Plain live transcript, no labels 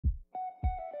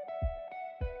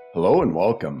Hello and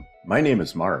welcome. My name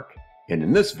is Mark, and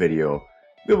in this video,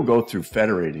 we will go through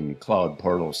federating the Cloud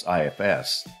Portal's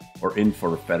IFS, or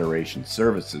Infor Federation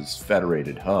Services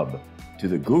Federated Hub, to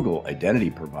the Google Identity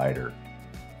Provider.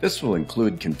 This will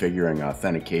include configuring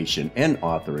authentication and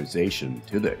authorization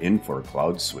to the Infor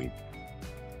Cloud suite.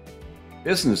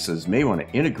 Businesses may want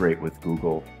to integrate with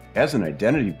Google as an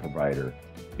identity provider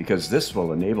because this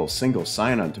will enable single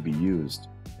sign-on to be used,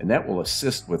 and that will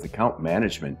assist with account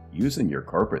management using your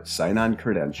corporate sign-on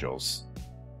credentials.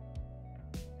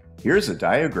 Here's a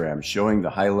diagram showing the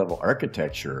high-level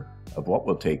architecture of what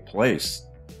will take place,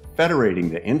 federating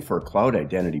the Infor Cloud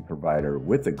Identity Provider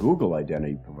with the Google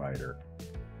Identity Provider.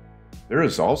 There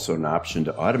is also an option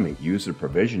to automate user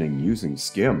provisioning using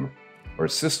SCIM, or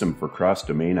System for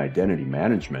Cross-Domain Identity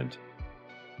Management.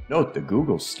 Note the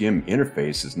Google SCIM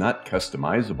interface is not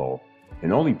customizable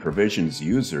and only provisions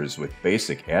users with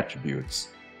basic attributes.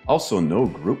 Also, no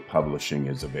group publishing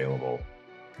is available.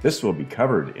 This will be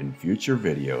covered in future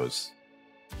videos.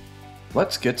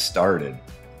 Let's get started.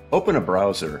 Open a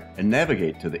browser and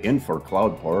navigate to the Infor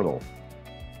Cloud portal.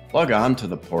 Log on to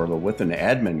the portal with an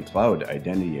admin cloud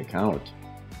identity account.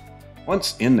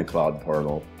 Once in the cloud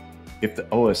portal, if the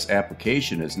OS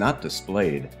application is not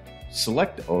displayed,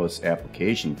 select the OS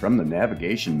application from the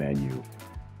navigation menu.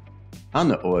 On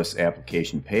the OS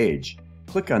application page,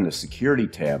 click on the Security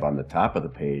tab on the top of the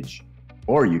page,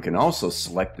 or you can also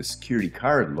select the security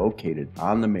card located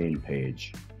on the main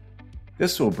page.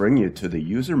 This will bring you to the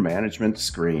User Management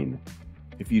screen.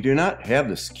 If you do not have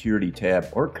the Security tab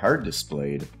or card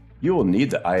displayed, you will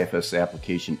need the IFS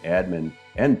Application Admin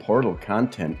and Portal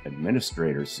Content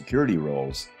Administrator security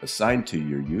roles assigned to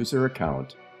your user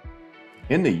account.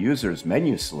 In the User's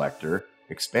menu selector,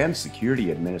 expand Security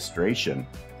Administration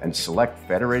and select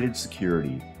Federated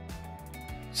Security.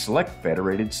 Select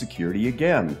Federated Security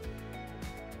again.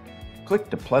 Click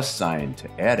the plus sign to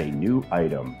add a new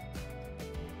item.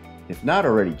 If not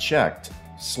already checked,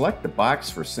 select the box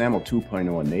for SAML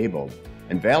 2.0 enabled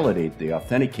and validate the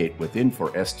Authenticate with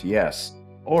Infor STS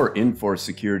or Infor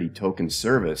Security Token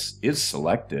Service is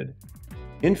selected.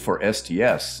 Infor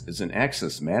STS is an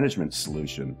access management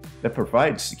solution that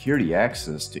provides security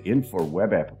access to Infor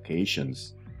web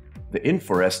applications. The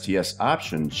Infor STS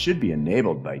option should be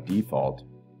enabled by default.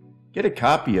 Get a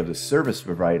copy of the service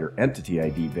provider entity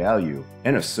ID value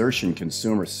and assertion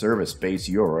consumer service base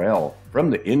URL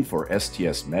from the Infor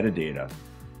STS metadata.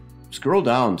 Scroll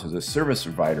down to the service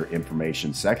provider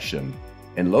information section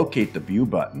and locate the View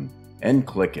button and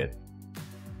click it.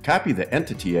 Copy the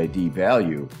entity ID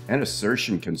value and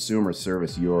assertion consumer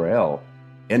service URL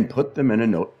and put them in a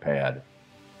notepad.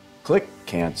 Click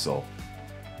Cancel.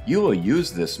 You will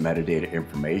use this metadata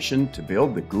information to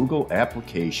build the Google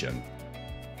application.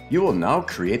 You will now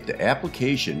create the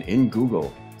application in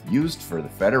Google used for the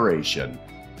federation.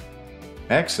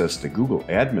 Access the Google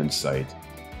admin site,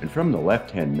 and from the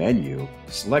left-hand menu,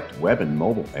 select Web and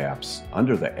Mobile Apps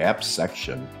under the Apps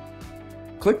section.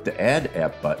 Click the Add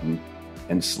App button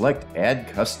and select Add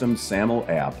Custom SAML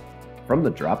App from the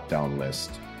drop-down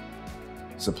list.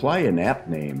 Supply an app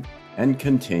name and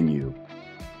continue.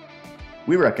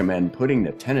 We recommend putting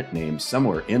the tenant name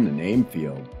somewhere in the name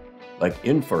field, like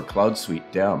Infor Cloud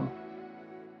Suite Dem.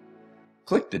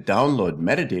 Click the Download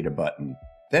Metadata button,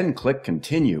 then click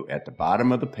Continue at the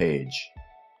bottom of the page.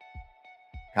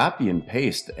 Copy and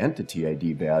paste the entity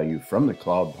ID value from the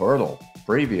Cloud Portal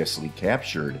previously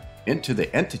captured into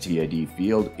the Entity ID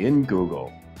field in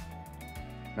Google.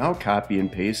 Now copy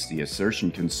and paste the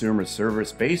Assertion Consumer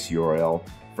Service base URL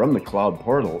from the Cloud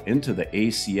Portal into the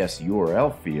ACS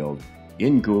URL field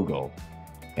in Google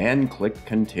and click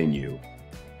Continue.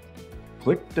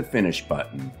 Click the Finish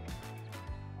button.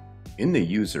 In the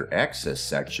User Access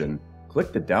section,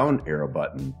 click the down arrow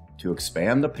button to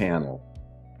expand the panel.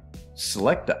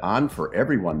 Select the On for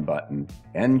Everyone button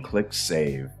and click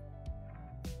Save.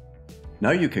 Now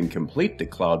you can complete the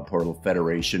Cloud Portal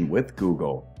Federation with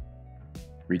Google.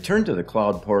 Return to the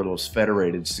Cloud Portal's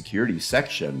Federated Security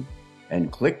section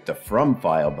and click the From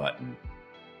File button.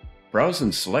 Browse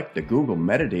and select the Google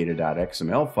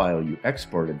metadata.xml file you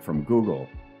exported from Google,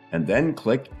 and then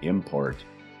click Import.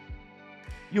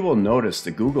 You will notice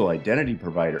the Google Identity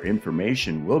Provider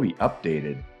information will be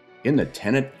updated in the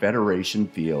Tenant Federation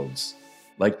fields,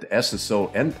 like the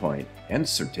SSO endpoint and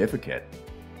certificate.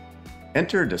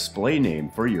 Enter a display name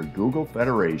for your Google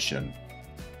Federation.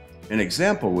 An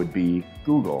example would be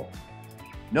Google.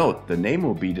 Note the name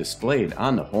will be displayed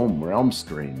on the Home Realm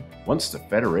screen once the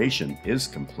federation is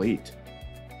complete.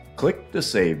 Click the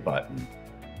Save button.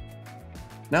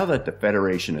 Now that the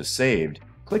federation is saved,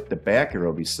 click the back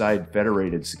arrow beside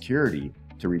Federated Security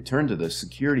to return to the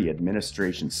Security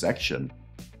Administration section.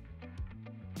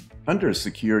 Under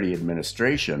Security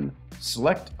Administration,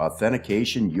 select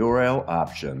Authentication URL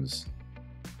Options.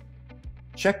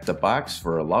 Check the box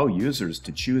for Allow users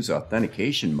to choose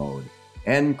authentication mode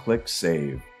and click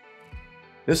Save.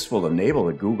 This will enable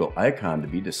the Google icon to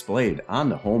be displayed on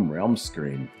the home realm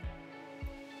screen.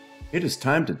 It is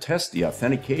time to test the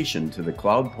authentication to the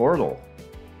Cloud portal.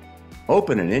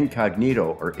 Open an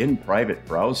incognito or in private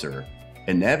browser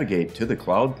and navigate to the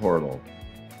Cloud portal.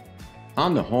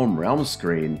 On the home realm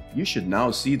screen, you should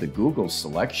now see the Google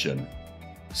selection.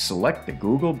 Select the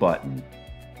Google button.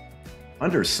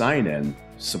 Under Sign In,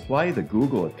 supply the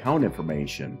Google account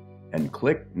information and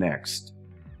click Next.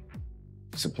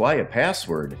 Supply a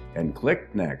password and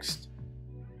click Next.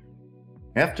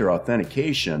 After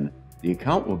authentication, the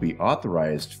account will be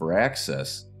authorized for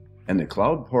access and the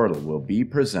Cloud portal will be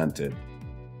presented.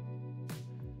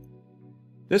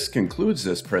 This concludes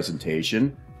this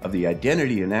presentation of the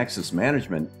Identity and Access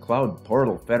Management Cloud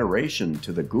Portal Federation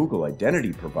to the Google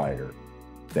Identity Provider.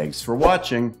 Thanks for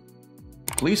watching.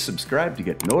 Please subscribe to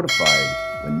get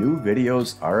notified when new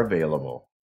videos are available.